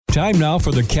Time now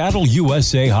for the Cattle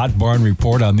USA Hot Barn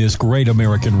Report on this great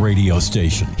American radio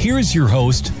station. Here's your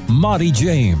host, Monty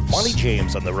James. Monty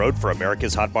James on the road for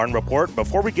America's Hot Barn Report.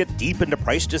 Before we get deep into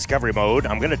price discovery mode,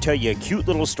 I'm going to tell you a cute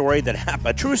little story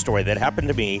a true story that happened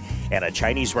to me at a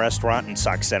Chinese restaurant in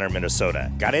Sauk Center,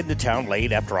 Minnesota. Got into town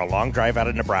late after a long drive out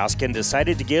of Nebraska and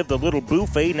decided to give the little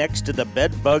buffet next to the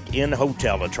Bed Bug Inn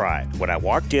Hotel a try. When I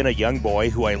walked in, a young boy,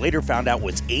 who I later found out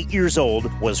was 8 years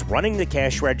old, was running the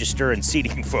cash register and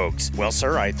seating folks. Well,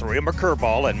 sir, I threw him a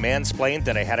curveball and mansplained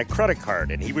that I had a credit card,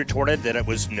 and he retorted that it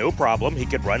was no problem, he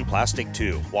could run plastic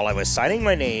too. While I was signing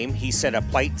my name, he said a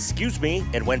polite "excuse me"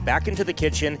 and went back into the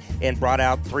kitchen and brought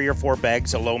out 3 or 4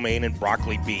 bags of lo mein and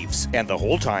broccoli beefs, and the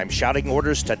whole time shouting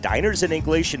orders to diners in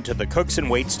English and to the cooks and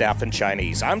waitstaff in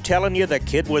Chinese. I'm telling you, the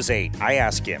kid was 8. I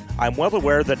asked him. I'm well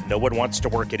aware that no one wants to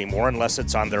work anymore unless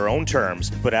it's on their own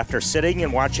terms, but after sitting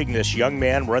and watching this young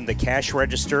man run the cash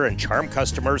register and charm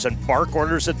customers and bark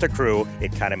orders at the crew,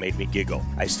 it kind of made me giggle.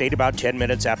 I stayed about 10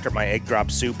 minutes after my egg drop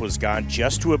soup was gone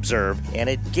just to observe, and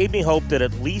it gave me hope that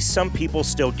at least some people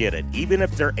still get it, even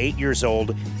if they're 8 years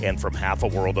old and from half a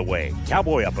world away.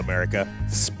 Cowboy up, America.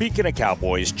 Speaking of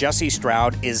cowboys, Jesse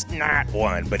Stroud is not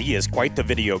one, but he is quite the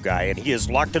video guy, and he is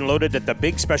locked and loaded at the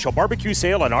big special barbecue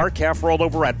sale on our calf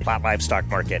rollover at Platt Livestock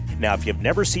Market. Now, if you've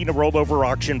never seen a rollover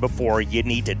auction before, you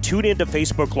need to tune into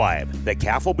Facebook Live. The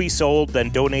calf will be sold,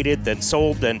 then donated, then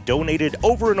sold, then donated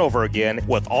over and over again,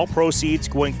 with all proceeds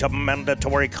going to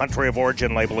mandatory country of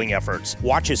origin labeling efforts.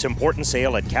 Watch this important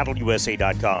sale at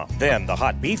cattleusa.com. Then the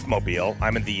hot beef mobile,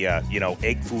 I'm in the,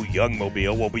 egg foo young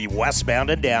mobile, will be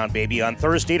westbound and down, baby, on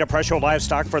Thursday to Presho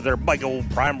Livestock for their big old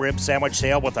prime rib sandwich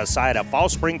sale with a side of fall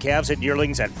spring calves and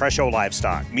yearlings at Presho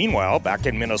Livestock. Meanwhile, back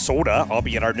in Minnesota, I'll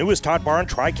be at our newest hot barn,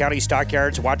 Tri-County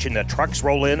Stockyards, watching the trucks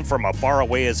roll in from as far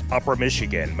away as Upper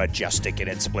Michigan, majestic in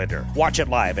its splendor. Watch it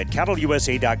live at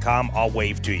cattleusa.com. I'll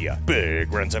wave to you.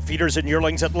 Big runs of feeders and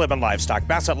yearlings at Lemon Livestock,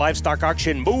 Bassett Livestock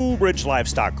Auction, Moo Ridge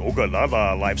Livestock,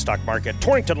 Ogallala Livestock Market,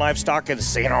 Torrington Livestock, and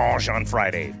St. Ange on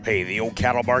Friday. Hey, the old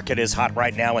cattle market is hot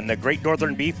right now in the Great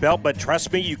Northern Beef Belt, but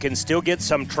trust me, you can still get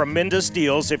some tremendous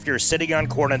deals if you're sitting on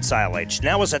corn and silage.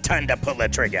 Now is the time to pull the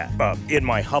trigger. In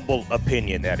my humble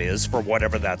opinion, that is, for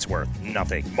whatever that's worth.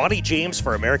 Nothing. Monty James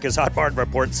for America's Hot Barn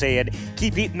Report saying,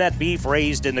 keep eating that beef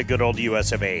raised in the good old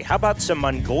US of A. How about some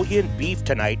Mongolian beef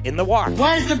tonight in the wok?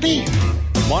 Where's the beef?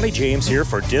 Monty James here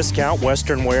for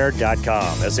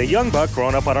DiscountWesternwear.com. As a young buck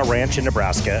growing up on a ranch in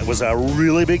Nebraska, it was a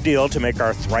really big deal to make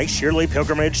our thrice-yearly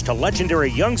pilgrimage to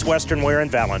legendary Young's Western Wear in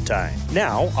Valentine.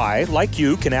 Now, I, like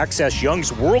you, can access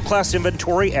Young's world-class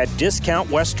inventory at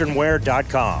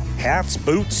DiscountWesternwear.com. Hats,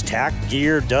 boots, tack,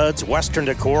 gear, duds, Western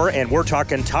decor, and we're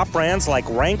talking top brands like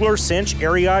Wrangler, Cinch,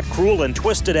 Ariat, Cruel, and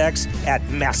Twisted X at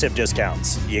massive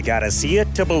discounts. You gotta see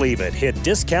it to believe it. Hit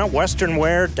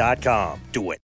DiscountWesternwear.com. Do it.